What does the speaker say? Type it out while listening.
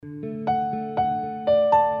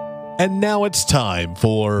And now it's time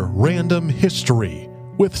for Random History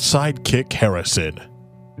with Sidekick Harrison.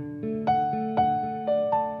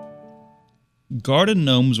 Garden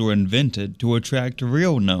gnomes were invented to attract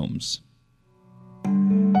real gnomes.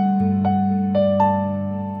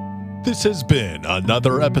 This has been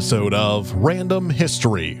another episode of Random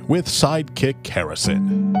History with Sidekick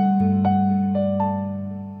Harrison.